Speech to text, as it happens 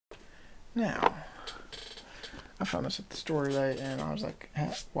Now, I found this at the store today, and I was like,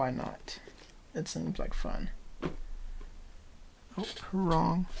 why not? It seems like fun. Oh,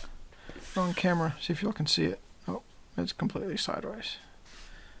 wrong camera. See if y'all can see it. Oh, it's completely sideways.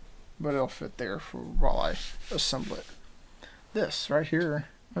 But it'll fit there for while I assemble it. This right here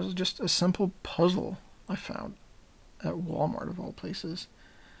was just a simple puzzle I found at Walmart of all places.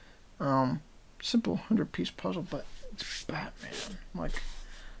 Simple 100-piece puzzle, but it's Batman. Like,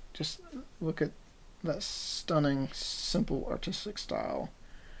 just look at that stunning, simple, artistic style.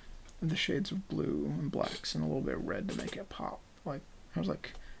 The shades of blue and blacks and a little bit of red to make it pop. Like, I was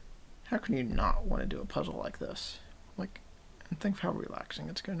like, how can you not want to do a puzzle like this? Like, and think of how relaxing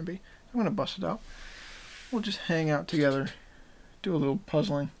it's going to be. I'm going to bust it out. We'll just hang out together, do a little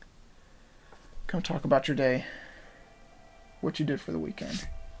puzzling, come talk about your day, what you did for the weekend.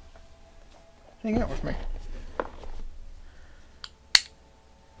 Hang out with me.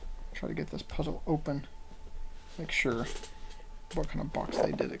 Try to get this puzzle open. Make sure what kind of box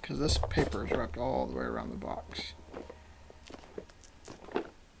they did it, because this paper is wrapped all the way around the box.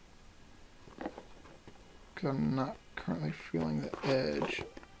 Because I'm not currently feeling the edge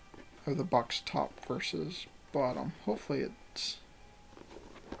of the box top versus bottom. Hopefully it's...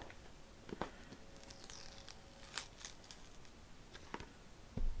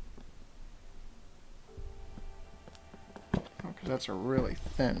 because that's a really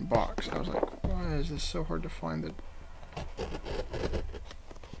thin box. I was like, why is this so hard to find?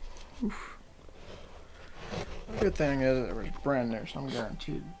 Oof. The good thing is it was brand new, so I'm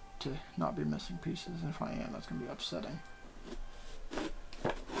guaranteed to not be missing pieces. And if I am, that's going to be upsetting.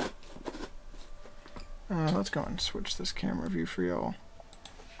 Let's go and switch this camera view for y'all.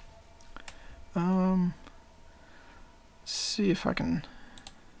 See if I can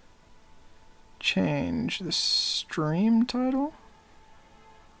change the stream title.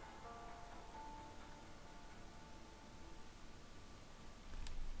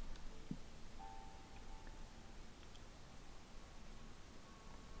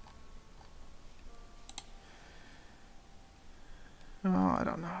 Oh, I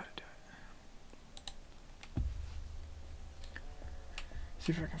don't know how to do it.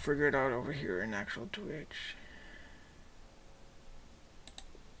 See if I can figure it out over here in actual Twitch.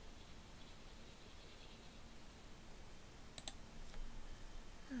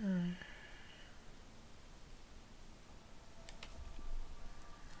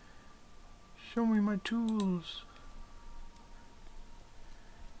 Show me my tools.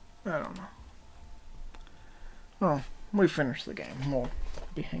 I don't know. Well, we finished the game. We'll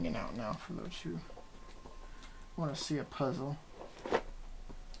be hanging out now for those who want to see a puzzle. See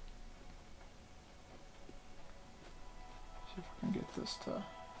if I can get this to...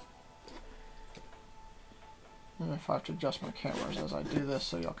 And if I have to adjust my cameras as I do this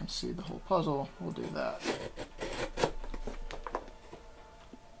so y'all can see the whole puzzle, we'll do that.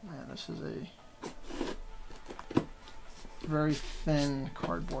 Man, this is a very thin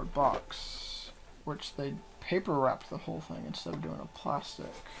cardboard box, which they paper wrapped the whole thing instead of doing a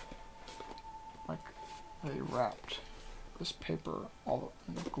plastic. Like, they wrapped this paper all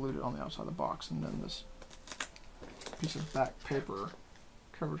and glued it on the outside of the box, and then this piece of back paper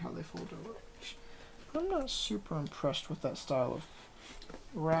covered how they fold over. I'm not super impressed with that style of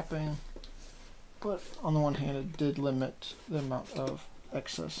wrapping, but on the one hand it did limit the amount of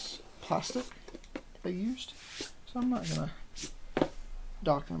excess plastic they used, so I'm not gonna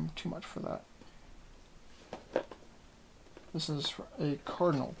dock them too much for that. This is a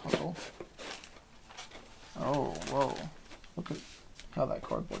cardinal puzzle. Oh, whoa. Look at how that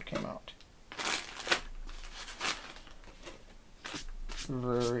cardboard came out.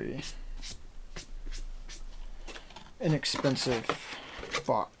 Very inexpensive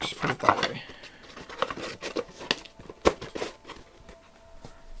box, put it that way.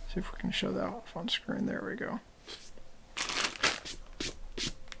 See if we can show that off on screen. There we go.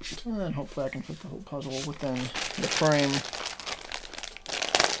 And then hopefully I can fit the whole puzzle within the frame.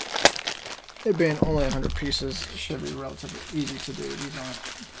 It being only 100 pieces, it should be relatively easy to do. These aren't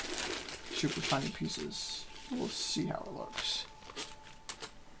super tiny pieces. We'll see how it looks.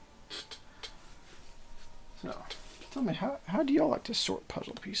 So, tell me, how do y'all like to sort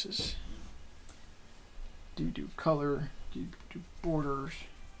puzzle pieces? Do you do color? Do you do borders?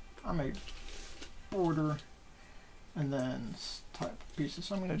 I made border and then type pieces.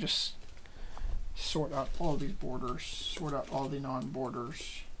 So I'm going to just sort out all of these borders, sort out all the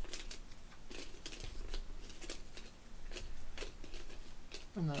non-borders.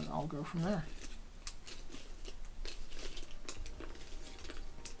 And then I'll go from there.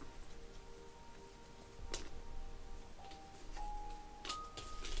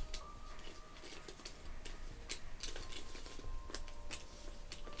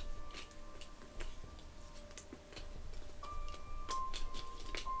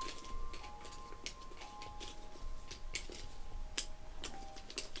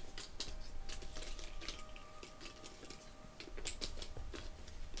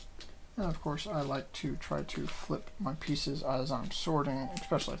 And of course I like to try to flip my pieces as I'm sorting,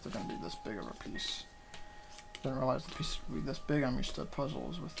 especially if they're going to be this big of a piece. Didn't realize the piece would be this big. I'm used to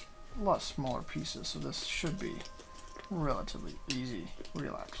puzzles with a lot smaller pieces, so this should be relatively easy,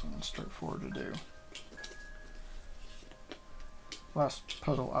 relaxing, and straightforward to do. Last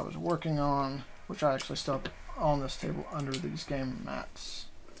puzzle I was working on, which I actually still have on this table under these game mats,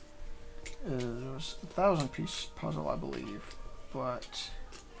 is a 1,000-piece puzzle, I believe, but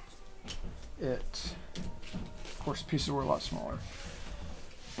of course, the pieces were a lot smaller.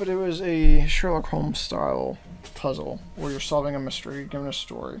 But it was a Sherlock Holmes style puzzle where you're solving a mystery, given a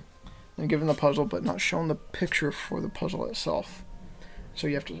story, and given the puzzle, but not shown the picture for the puzzle itself. So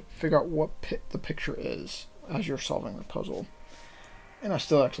you have to figure out what the picture is as you're solving the puzzle. And I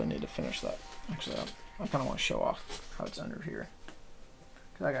still actually need to finish that. Actually, I kind of want to show off how it's under here.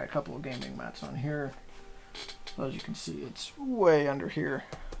 Because I got a couple of gaming mats on here. So as you can see, it's way under here.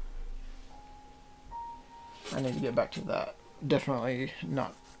 I need to get back to that. Definitely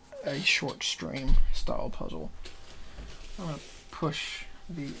not a short stream style puzzle. I'm going to push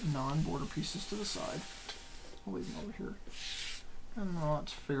the non-border pieces to the side. I'll leave them over here. And now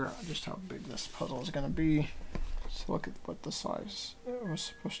let's figure out just how big this puzzle is going to be. Let's look at what the size it was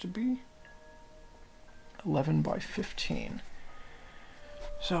supposed to be. 11 by 15.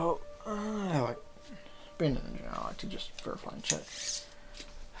 So, I like being an engineer, I like to just verify and check.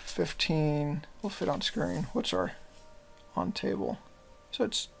 15 will fit on screen. What's our on table? So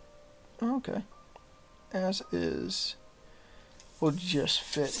it's okay. As is, will just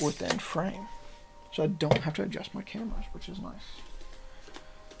fit within frame. So I don't have to adjust my cameras, which is nice.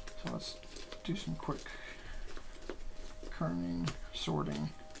 So let's do some quick kerning, sorting,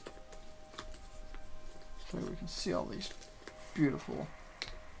 so we can see all these beautiful,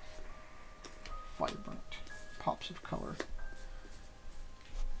 vibrant pops of color.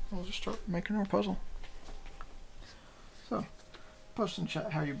 We'll just start making our puzzle. So, post in chat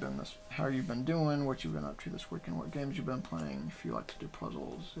how you've been doing, what you've been up to this weekend, what games you've been playing, if you like to do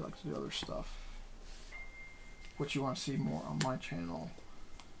puzzles, you like to do other stuff, what you want to see more on my channel.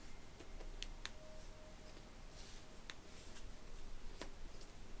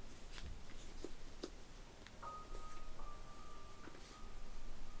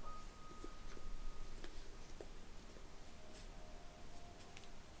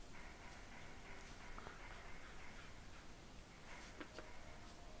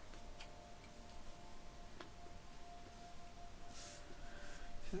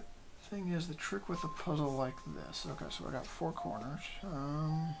 Thing is, the trick with a puzzle like this. Okay, so I got 4 corners.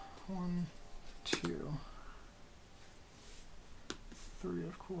 1, 2, 3,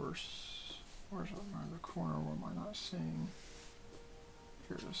 of course. Where's the corner? What am I not seeing?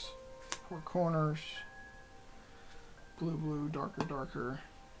 Here it is. 4 corners. Blue, blue, darker, darker.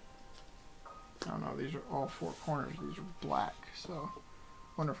 I don't know, these are all 4 corners. These are black, so I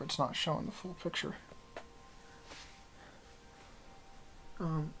wonder if it's not showing the full picture.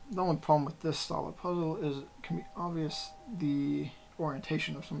 The only problem with this style of puzzle is it can be obvious the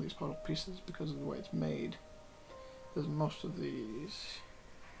orientation of some of these puzzle pieces because of the way it's made. Because most of these,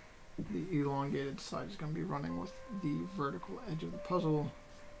 the elongated side is going to be running with the vertical edge of the puzzle.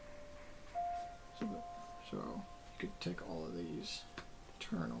 So you could take all of these,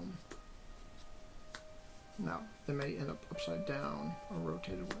 turn them. Now, they may end up upside down or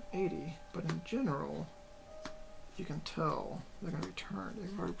rotated 180, but in general, you can tell they're going to be turned in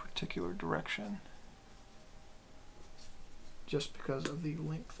a very particular direction just because of the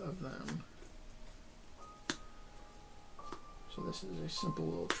length of them. So this is a simple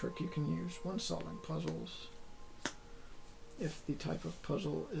little trick you can use when solving puzzles. If the type of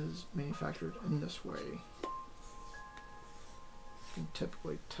puzzle is manufactured in this way, you can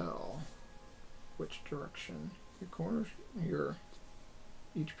typically tell which direction your corners,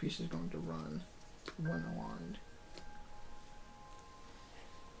 each piece is going to run when aligned.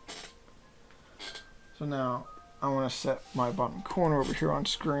 So now I want to set my bottom corner over here on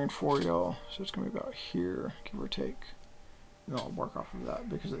screen for y'all. So it's going to be about here, give or take. And I'll work off of that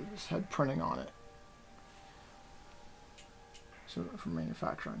because it's had printing on it. So for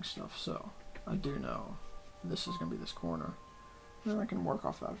manufacturing stuff. So I do know this is going to be this corner. And then I can work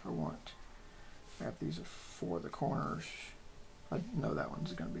off that if I want. I got these for the corners. I know that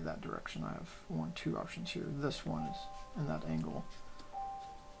one's going to be that direction. I have 1, 2 options here. This one is in that angle.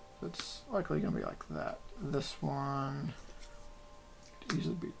 It's likely going to be like that. This one could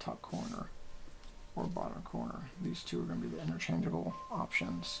easily be top corner or bottom corner. These two are going to be the interchangeable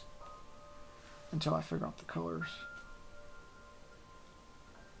options until I figure out the colors.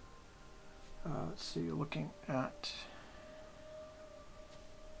 Let's see, looking at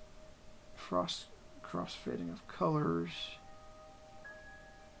cross fading of colors.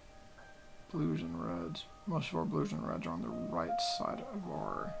 Blues and reds. Most of our blues and reds are on the right side of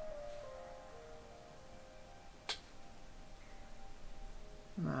our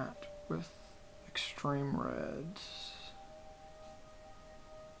mat with extreme reds.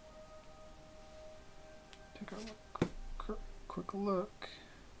 Take a quick look.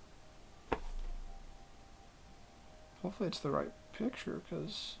 Hopefully it's the right picture,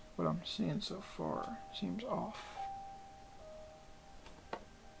 because what I'm seeing so far seems off.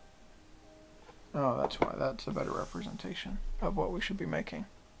 Oh, that's why. That's a better representation of what we should be making.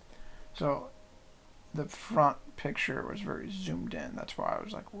 So the front picture was very zoomed in. That's why I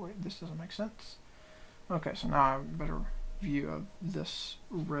was like, wait, this doesn't make sense. Okay, so now I have a better view of this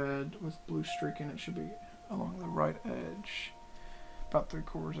red with blue streaking. It should be along the right edge, about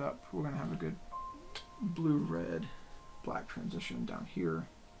 3/4 up. We're going to have a good blue-red black transition down here.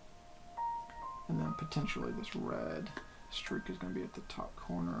 And then potentially this red streak is going to be at the top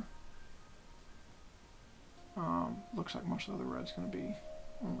corner. Looks like most of the red's going to be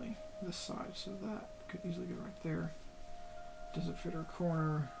only this side, so that could easily go right there. Does it fit our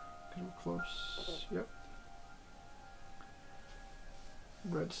corner? Because we're close. Yep.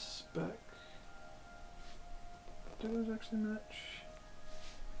 Red speck. Do those actually match?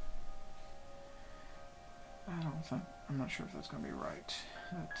 I'm not sure if that's going to be right.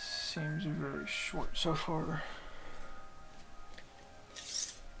 That seems very short so far.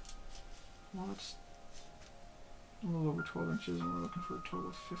 Well, it's a little over 12 inches, and we're looking for a total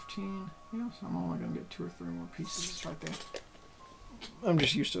of 15. Yeah, so I'm only going to get 2 or 3 more pieces right there. I'm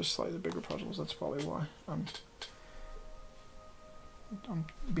just used to slightly bigger puzzles. That's probably why I'm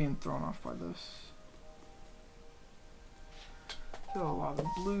being thrown off by this. So a lot of the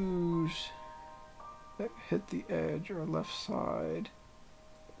blues that hit the edge or left side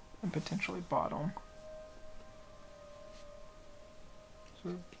and potentially bottom.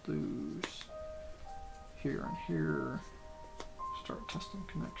 So blues here and here. Start testing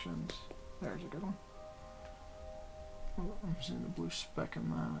connections. There's a good one. I'm seeing the blue speck in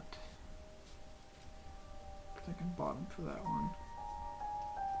that. Thinking bottom for that one.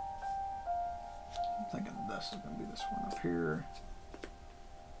 I'm thinking this is going to be this one up here.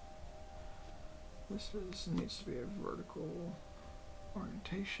 This needs to be a vertical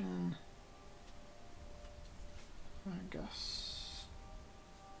orientation, I guess.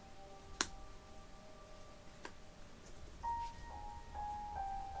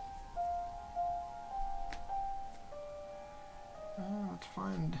 Let's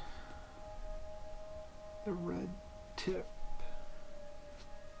find the red tip.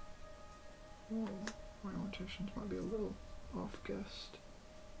 Oh, my orientations might be a little off-guessed.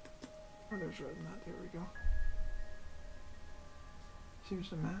 Oh, there's red in that. There we go. Seems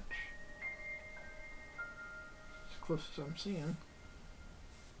to match. As close as I'm seeing.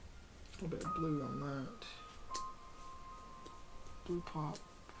 A little bit of blue on that. Blue pop.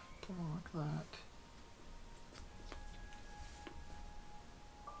 Something like that.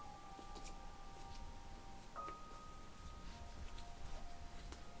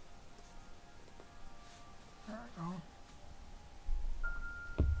 There we go.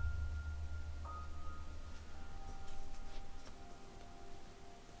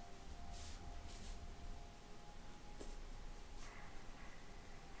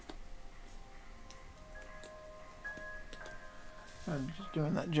 I'm just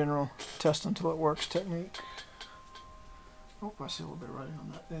doing that general test until it works technique. Oh, I see a little bit of writing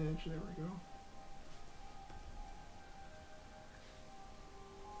on that edge. There we go.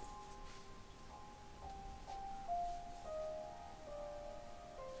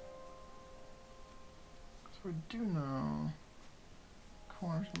 So we do know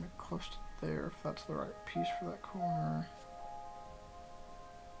corner's gonna be close to there if that's the right piece for that corner.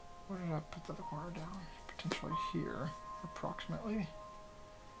 Where did I put the other corner down? Potentially here. Approximately.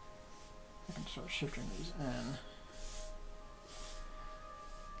 I can start shifting these in.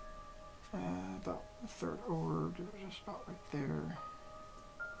 About a third over, just about right there.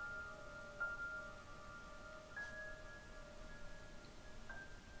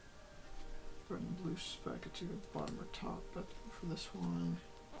 Red and blue speck, it's either bottom or top, but for this one,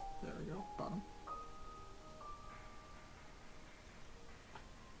 there we go, bottom.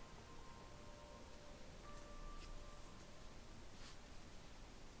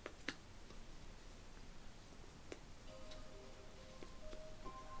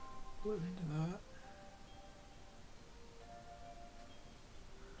 Blue into that.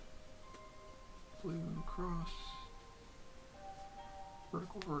 Blue across.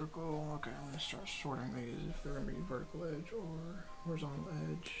 Vertical, vertical. Okay, I'm going to start sorting these if they're going to be vertical edge or horizontal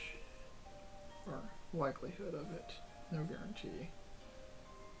edge. or likelihood of it. No guarantee.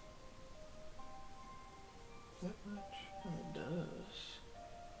 That much? And it does.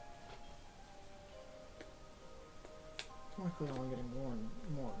 Likely only getting more and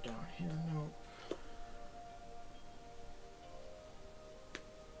more down here. Nope.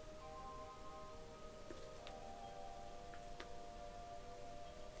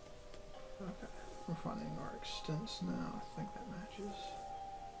 Okay, we're finding our extents now. I think that matches.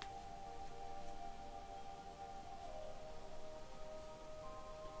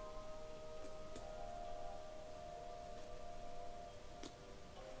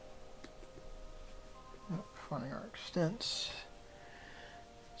 Yep, finding our extents.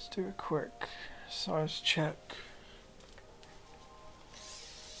 Let's do a quick size check.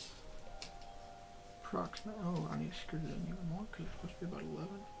 Approximate. Oh, I need to screw it in even more because it's supposed to be about 11.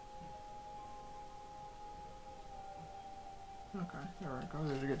 Okay, there we go.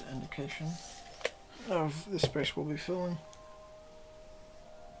 There's a good indication of the space we'll be filling.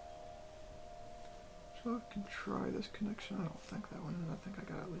 So I can try this connection. I don't think that one is. I think I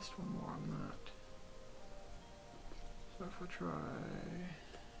got at least one more on that. So if I try...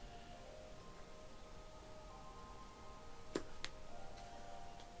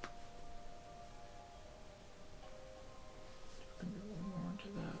 I can get one more into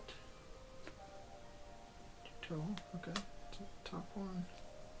that. Toe, okay. Top one.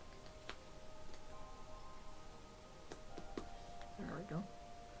 There we go.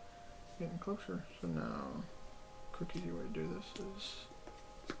 Getting closer. So now, quick easy way to do this is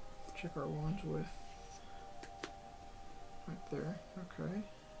check our ones with right there. Okay.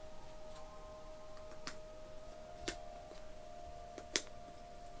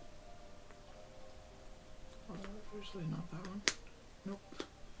 Usually not that one. Nope.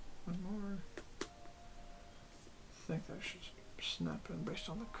 One more. I think that should snap in based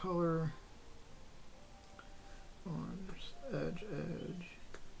on the color. On edge, edge.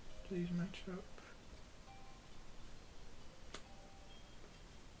 Do these match up?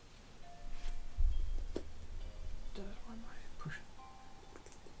 Does, why am I pushing?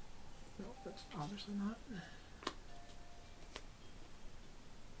 No, that's obviously not.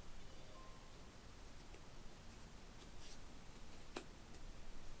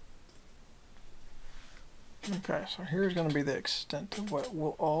 Okay, so here's going to be the extent of what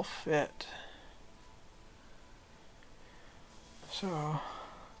will all fit. So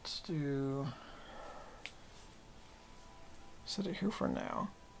let's do, set it here for now.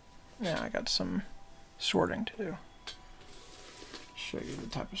 Now I got some sorting to do. Show you the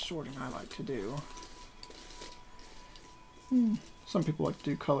type of sorting I like to do. Some people like to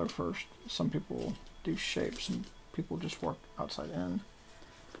do color first. Some people do shape. Some people just work outside in.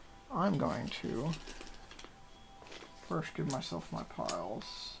 I'm going to first give myself my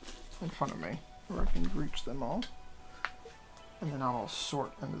piles in front of me where I can reach them all. And then I'll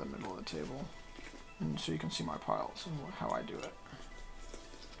sort into the middle of the table. And so you can see my piles and how I do it.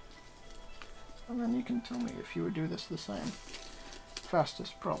 And then you can tell me if you would do this the same.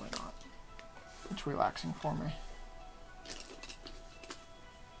 Fastest, probably not. It's relaxing for me.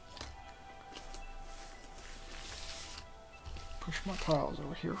 Push my piles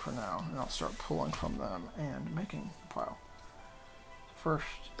over here for now, and I'll start pulling from them and making a pile. First,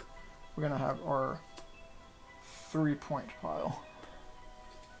 we're going to have our 3-point pile.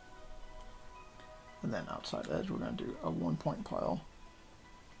 And then outside edge, we're going to do a 1-point pile.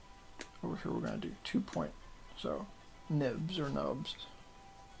 Over here, we're going to do 2-point. So, nibs or nubs,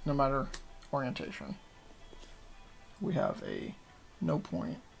 no matter orientation. We have a no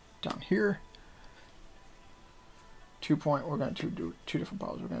point down here. 2-point, we're going to do two different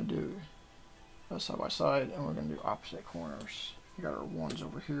piles. We're going to do side by side, and we're going to do opposite corners. We got our ones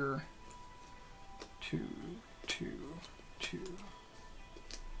over here. 2, 2, 2,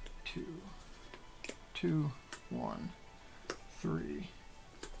 2, 2, 1, 3,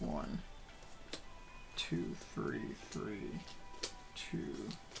 1, 2, 3, 3, 2,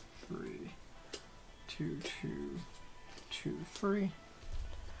 3, 2, 2, 2, 3,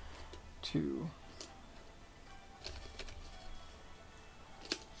 2,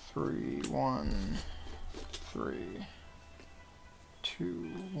 3, 1, 3, 2,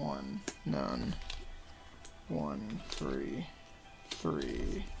 1, none, 1, 3,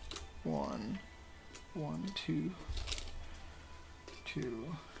 3, 1, 1, 2,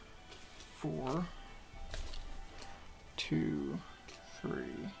 2, 4, 2, 3,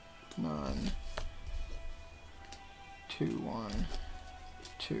 none, 2, 1,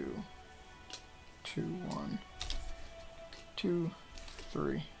 2, 2, 1, 2,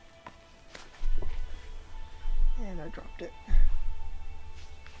 3. And I dropped it.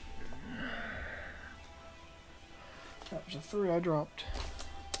 That was a 3 I dropped.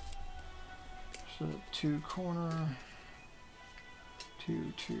 So 2 corner,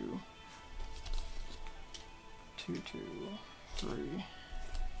 2, 2, 2, 2, 3,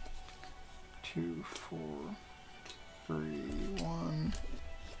 2, 4, 3, 1,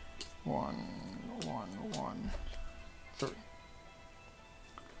 1, 1, 1, 3.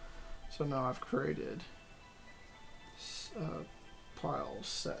 So now I've created pile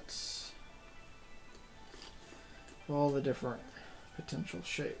sets of all the different potential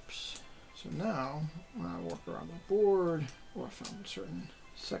shapes. So now, when I walk around the board, or I found certain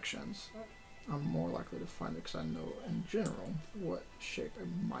sections, I'm more likely to find it because I know in general what shape it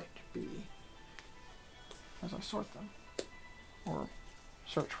might be as I sort them, or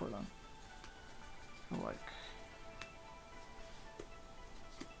search for them. So like,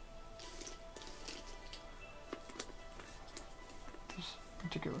 these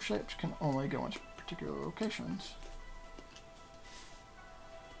particular shapes can only go into particular locations.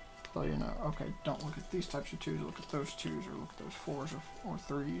 So you know, okay, don't look at these types of 2s, look at those 2s, or look at those 4s or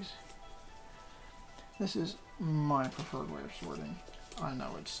 3s. This is my preferred way of sorting. I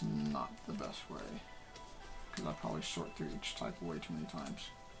know it's not the best way, because I probably sort through each type way too many times.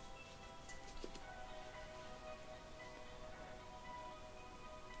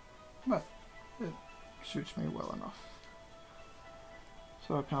 But it suits me well enough.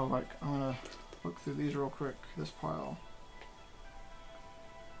 So I kind of like, I'm going to look through these real quick, this pile.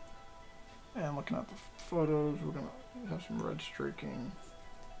 And looking at the photos, we're going to have some red streaking.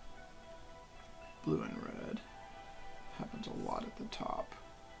 Blue and red. Happens a lot at the top.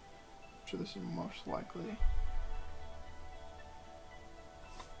 So this is most likely.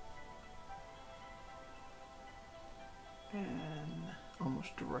 And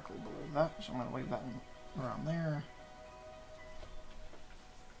almost directly below that, so I'm going to leave that around there.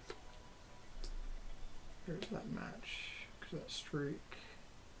 There's that match, because that streak.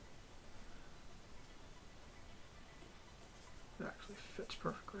 It actually fits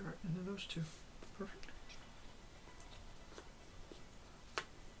perfectly right into those 2. Perfect.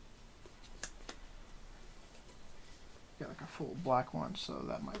 Got like a full black one, so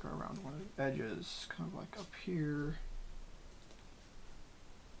that might go around one of the edges, kind of like up here.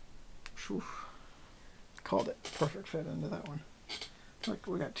 Whew. Called it. Perfect fit into that one. Like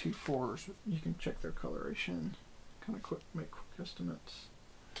we got 2 4s, you can check their coloration, kind of make quick estimates,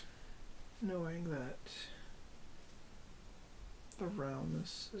 knowing that the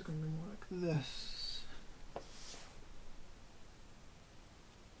roundness is going to be more like this.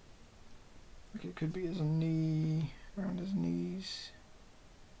 Like it could be his knee, around his knees.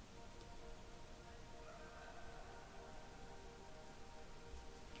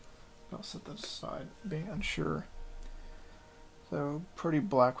 I'll set that aside, being unsure. So pretty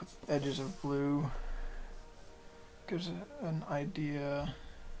black with edges of blue gives an idea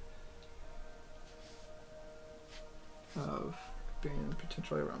of being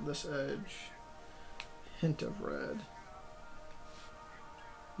potentially around this edge. Hint of red.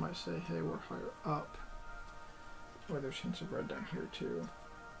 Might say, hey, we're higher up. Or there's hints of red down here too.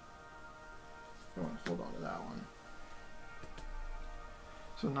 I want to hold on to that one.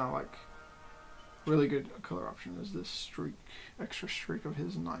 So now, like, really good color option is this streak, extra streak of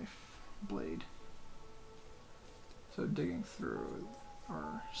his knife blade. So digging through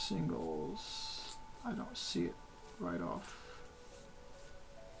our singles, I don't see it right off.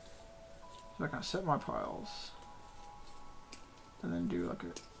 So I can set my piles and then do like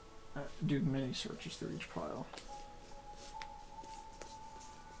do mini searches through each pile.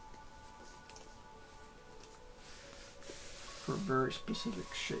 For very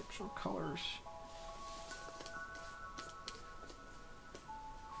specific shapes or colors.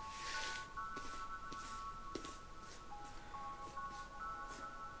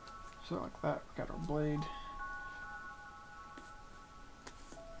 So like that, we got our blade.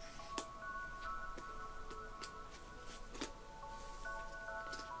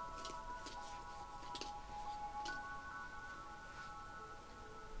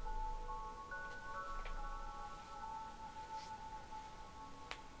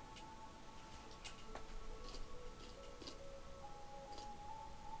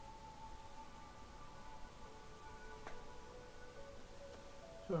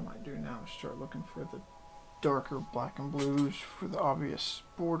 What I might do now is start looking for the darker black and blues for the obvious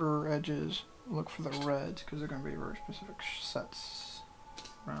border edges. Look for the reds because they're going to be very specific sets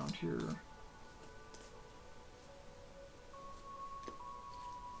around here.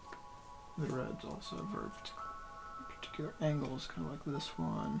 The reds also have very particular angles, kind of like this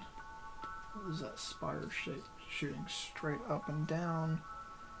one. What is that spire shape shooting straight up and down?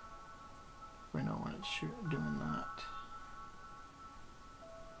 We know when it's doing that.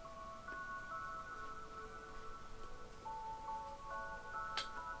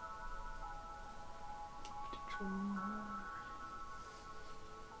 It's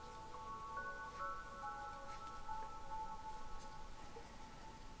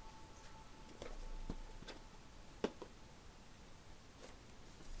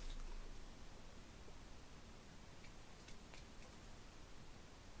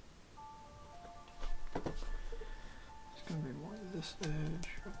going to be more this edge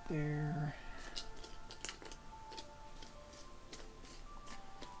right there.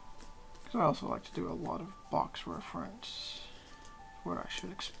 Because I also like to do a lot of box reference, what I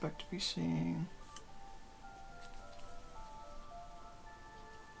should expect to be seeing.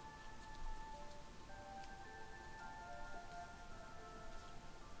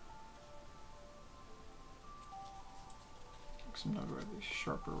 Sometimes we have these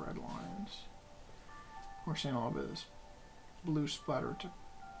sharper red lines. We're seeing a little bit of this blue splatter to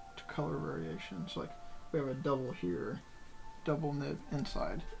color variation. So like we have a double here, double nib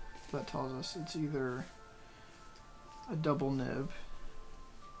inside. So that tells us it's either a double nib,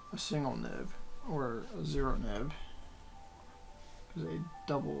 a single nib, or a zero nib. Because a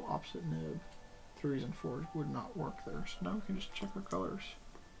double opposite nib, 3s and 4s, would not work there. So now we can just check our colors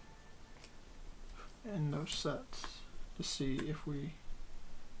in those sets to see if we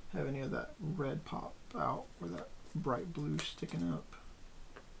have any of that red pop out or that bright blue sticking up.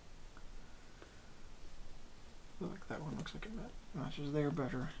 I feel like that one looks like it matches there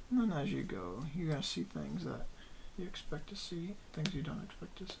better. And then as you go, you're going to see things that you expect to see, things you don't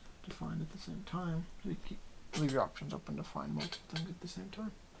expect to find at the same time. So you leave your options open to find multiple things at the same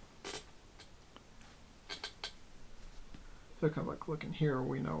time. So kind of like looking here,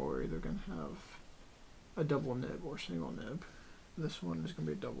 we know we're either going to have a double nib or single nib. This one is going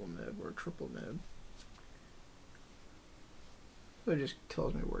to be a double nib or a triple nib. So it just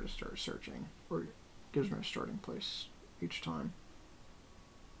tells me where to start searching, or gives me a starting place each time.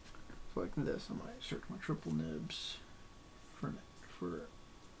 So like this, I might search my triple nibs for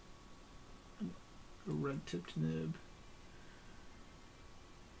a red tipped nib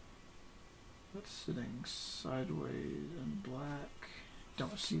that's sitting sideways and black.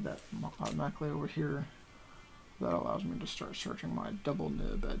 Don't see that automatically over here. That allows me to start searching my double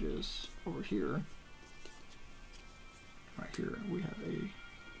nib edges over here. Right here we have a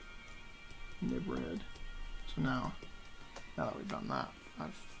nib red. So now that we've done that,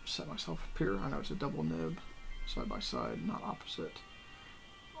 I've set myself up here. I know it's a double nib, side by side, not opposite.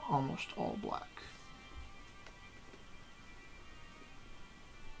 Almost all black.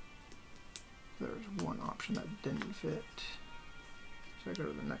 There's one option that didn't fit. So I go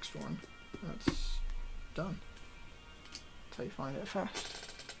to the next one. That's done. That's how you find it fast.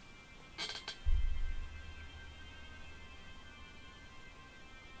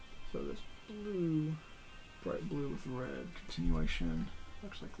 So this blue, bright blue with red continuation,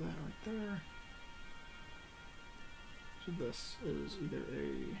 looks like that right there. So this is either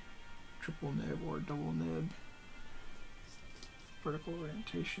a triple nib or a double nib. Vertical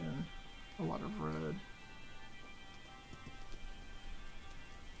orientation, a lot of red.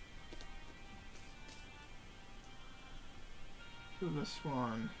 So this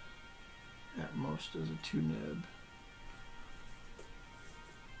one at most is a 2 nib.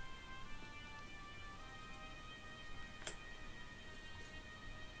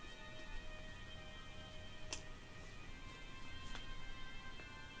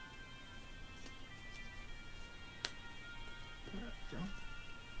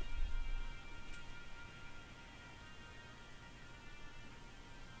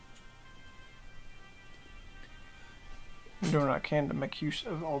 I'm doing what I can to make use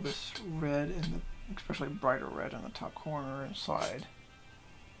of all this red, and especially brighter red in the top corner and side.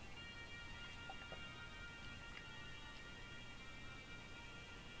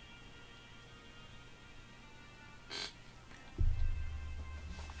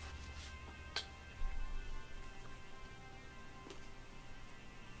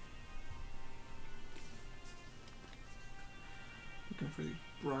 Looking for the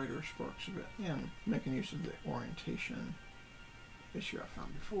brighter sparks of it and making use of the orientation issue I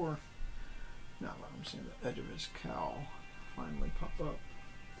found before. Now I'm seeing the edge of his cowl finally pop up.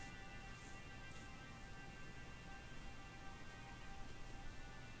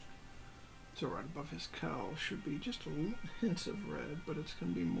 So right above his cowl should be just a little hints of red, but it's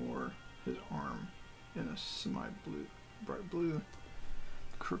going to be more his arm in a semi-blue, bright blue.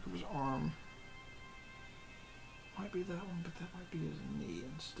 The crook of his arm might be that one, but that might be his knee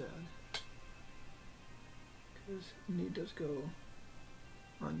instead. Because knee does go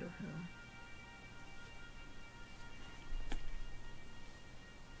under him.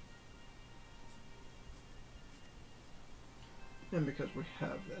 And because we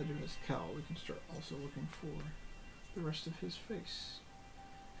have the edge of his cowl, we can start also looking for the rest of his face.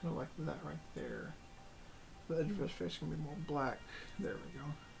 Kind of like that right there. The edge of his face can be more black. There we go.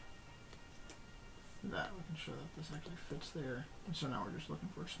 That, we can show that this actually fits there. And so now we're just looking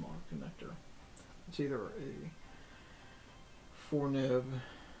for a smaller connector. It's either a 4-nib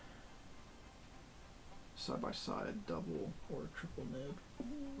side-by-side double or a triple nib,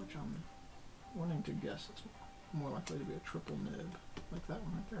 which I'm wanting to guess it's more likely to be a triple nib, like that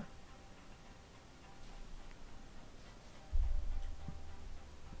one right there.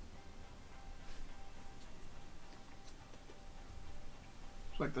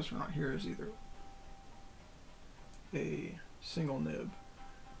 So like this one right here is either a single nib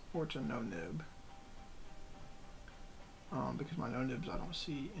or it's a no nib. Because my no nibs, I don't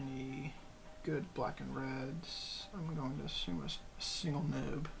see any good black and reds. I'm going to assume a single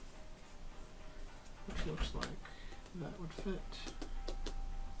nib, which looks like that would fit.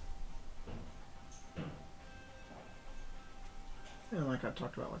 And like I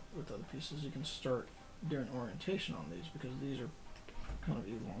talked about, like with other pieces, you can start doing orientation on these because these are kind of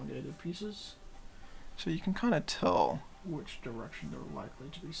elongated pieces. So you can kind of tell which direction they're likely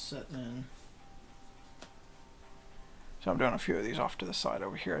to be set in. So I'm doing a few of these off to the side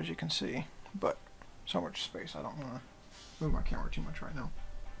over here, as you can see, but so much space, I don't want to move my camera too much right now.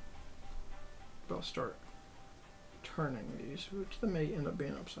 But I'll start turning these, which they may end up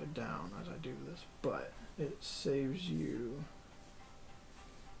being upside down as I do this, but it saves you,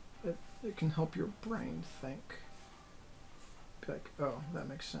 it can help your brain think. Be like, oh, that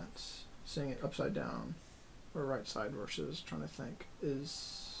makes sense. Seeing it upside down or right side versus trying to think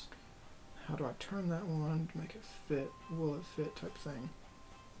is, how do I turn that one to make it fit? Will it fit? Type thing.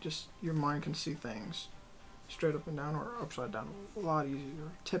 Just your mind can see things straight up and down or upside down a lot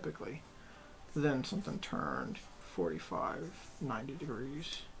easier, typically, than something turned 45, 90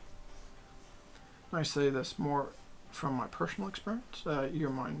 degrees. I say this more from my personal experience. Your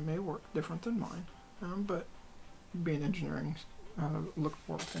mind may work different than mine, but being engineering, look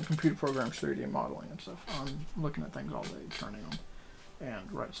for in computer programs, 3D modeling and stuff. I'm looking at things all day, turning them.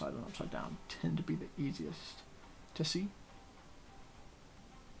 And right side and upside down tend to be the easiest to see.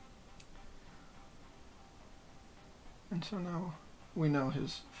 And so now we know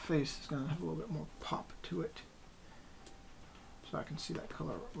his face is going to have a little bit more pop to it. So I can see that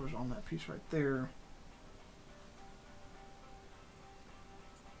color was on that piece right there.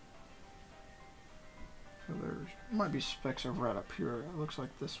 So there might be specks of red up here. It looks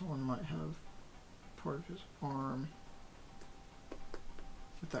like this one might have part of his arm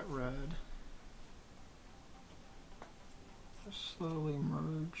with that red. Just slowly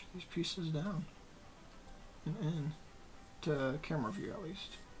merge these pieces down and in to camera view at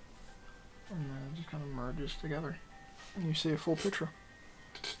least. And then it just kind of merges together. And you see a full picture.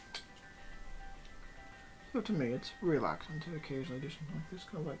 So to me, it's relaxing to occasionally do something like this.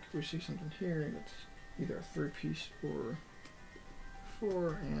 Kind of like we see something here and it's either a 3-piece or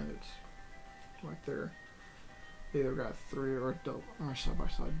 4, and it's like they're either got 3 or a double or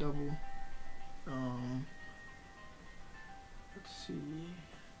side-by-side double. Let's see,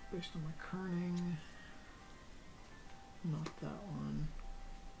 based on my kerning, not that one.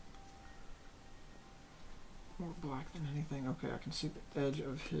 More black than anything. Okay, I can see the edge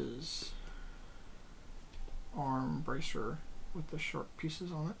of his arm bracer with the sharp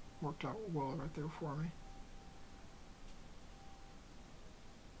pieces on it. Worked out well right there for me.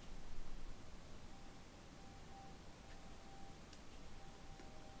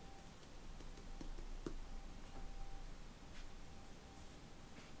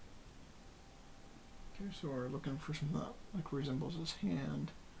 Okay, so we're looking for something that like resembles his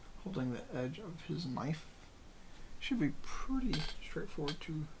hand holding the edge of his knife. Should be pretty straightforward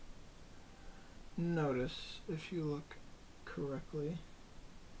to notice if you look correctly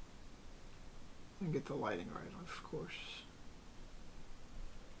and get the lighting right, of course.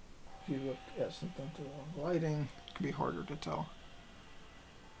 If you look at something to the wrong lighting, it can be harder to tell.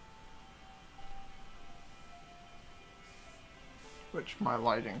 Which my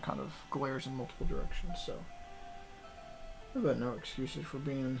lighting kind of glares in multiple directions, so I've got no excuses for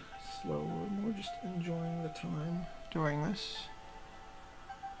being slow. We're more just enjoying the time doing this.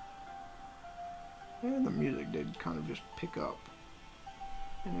 And the music did kind of just pick up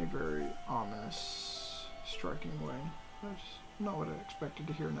in a very ominous, striking way. That's not what I expected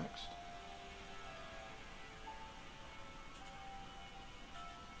to hear next.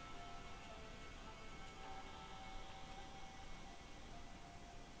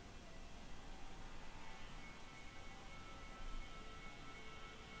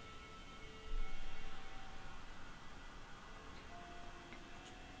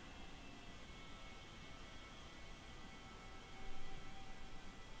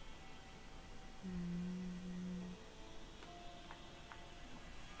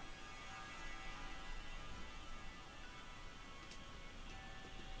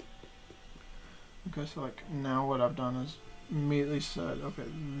 Okay, so like now what I've done is immediately said, okay,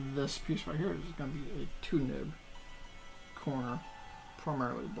 this piece right here is going to be a 2-nib corner,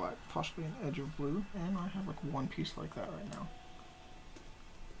 primarily black, possibly an edge of blue, and I have like one piece like that right now.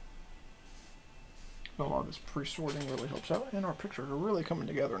 A lot of this pre-sorting really helps out, and our pictures are really coming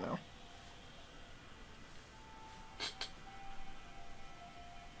together now.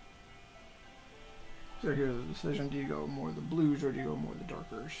 So here's the decision: do you go more the blues or do you go more the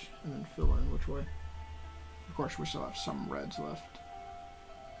darkers, and then fill in which way. Of course, we still have some reds left.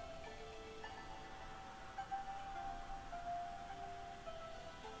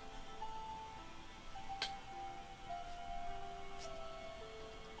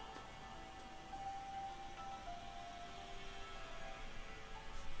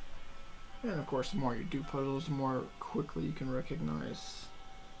 And of course, the more you do puzzles, the more quickly you can recognize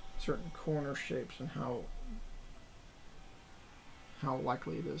certain corner shapes and how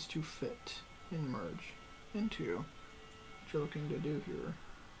likely it is to fit and merge into what you're looking to do here.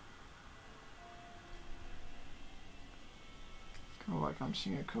 Kind of like I'm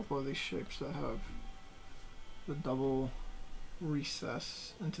seeing a couple of these shapes that have the double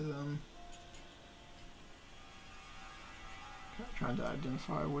recess into them. Trying to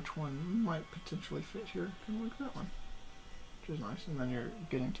identify which one might potentially fit here. Kind of like that one, which is nice. And then you're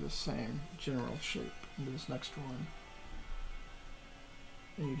getting to the same general shape into this next one.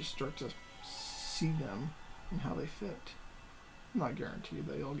 And you just start to see them and how they fit. I'm not guaranteed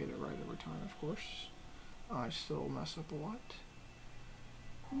that you'll get it right every time, of course. I still mess up a lot.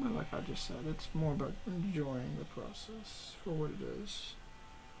 But like I just said, it's more about enjoying the process for what it is.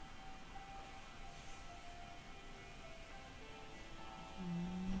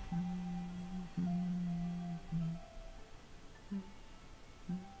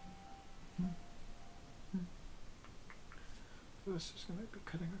 This is going to be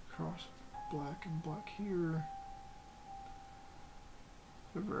cutting across black and black here.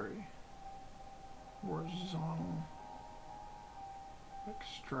 They're very horizontal, like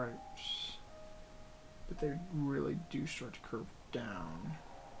stripes, but they really do start to curve down.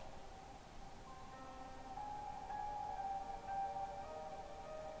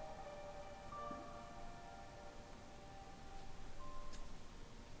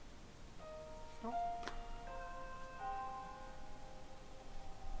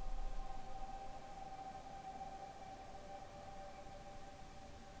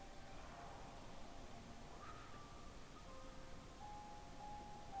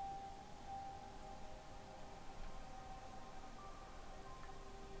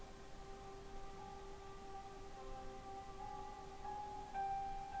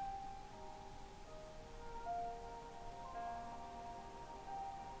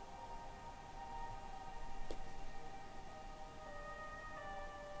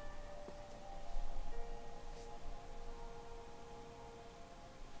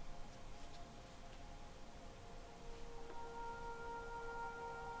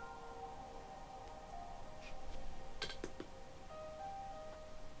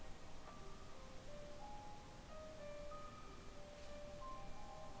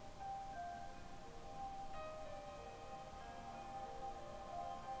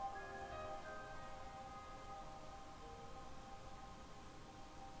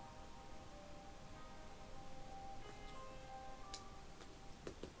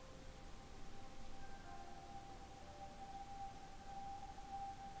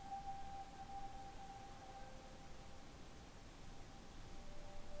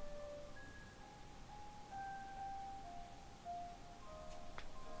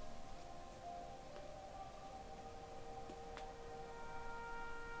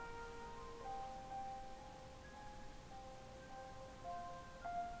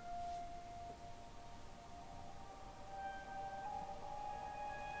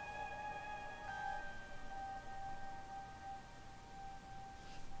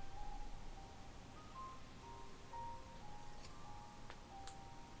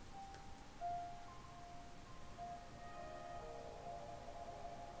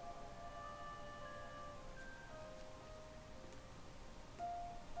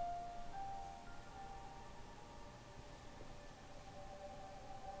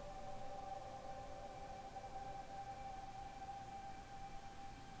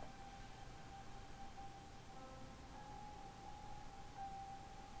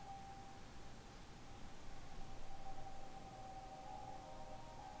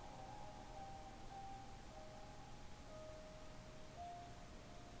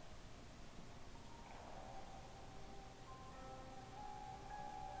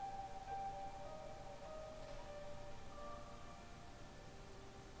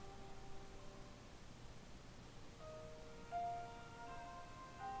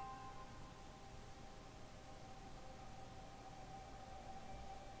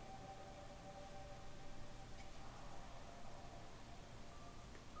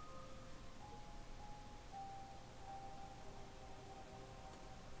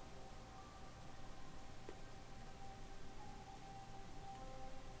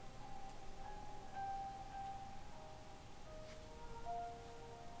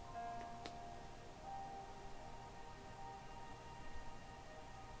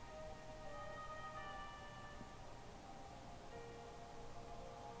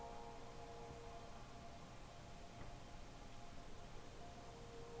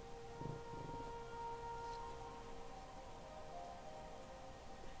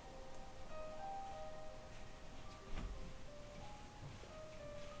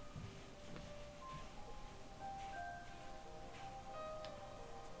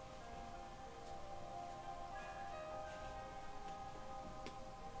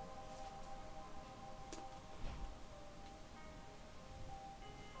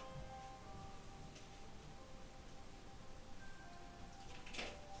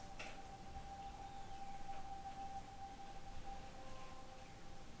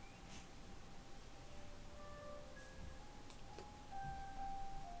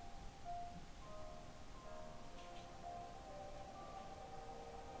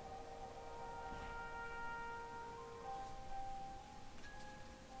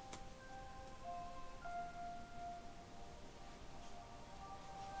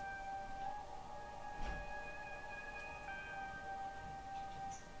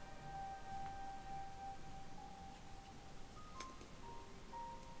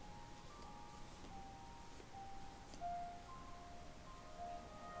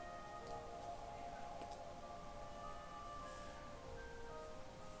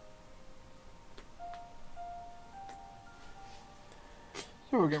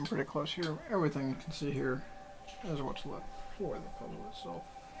 So we're getting pretty close here. Everything you can see here is what's left for the puzzle itself.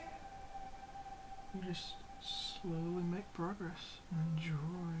 You just slowly make progress and enjoy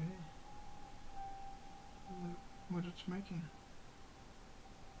what it's making.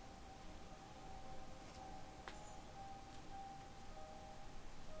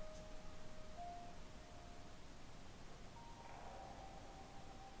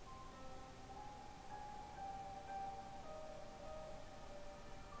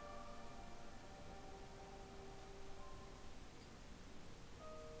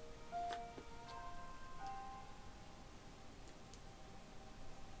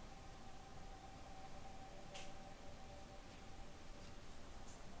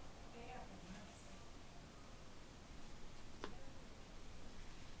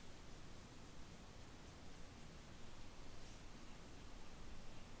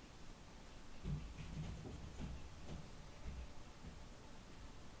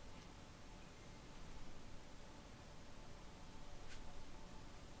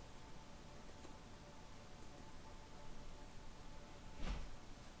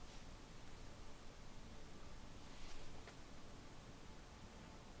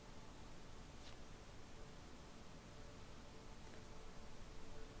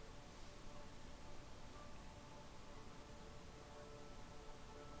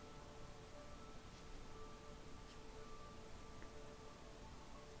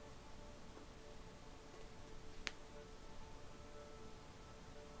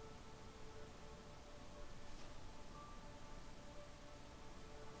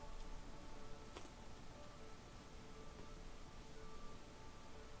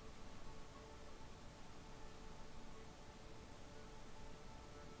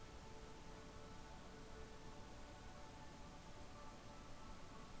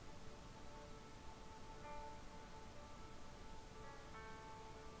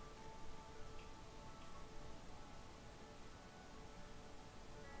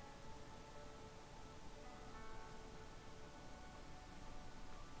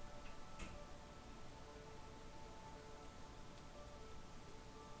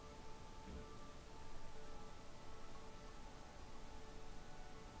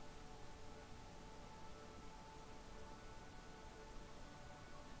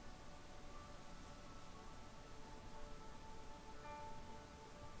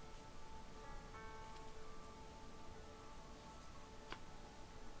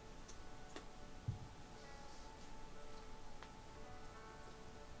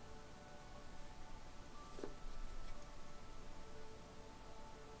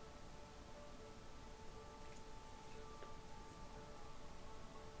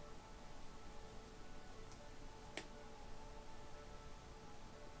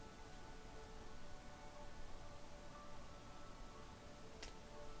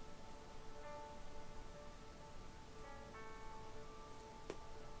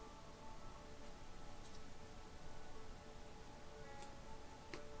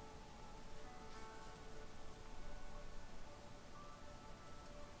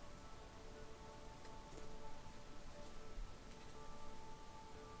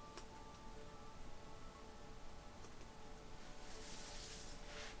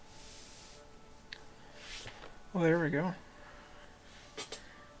 Well, there we go.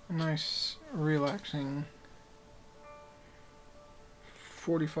 A nice, relaxing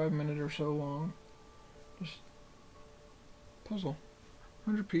 45-minute or so long just puzzle.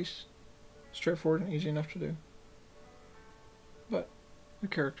 100-piece. Straightforward and easy enough to do. But a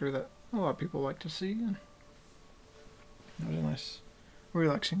character that a lot of people like to see, and it was a nice,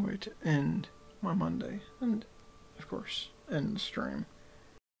 relaxing way to end my Monday, and of course, end the stream.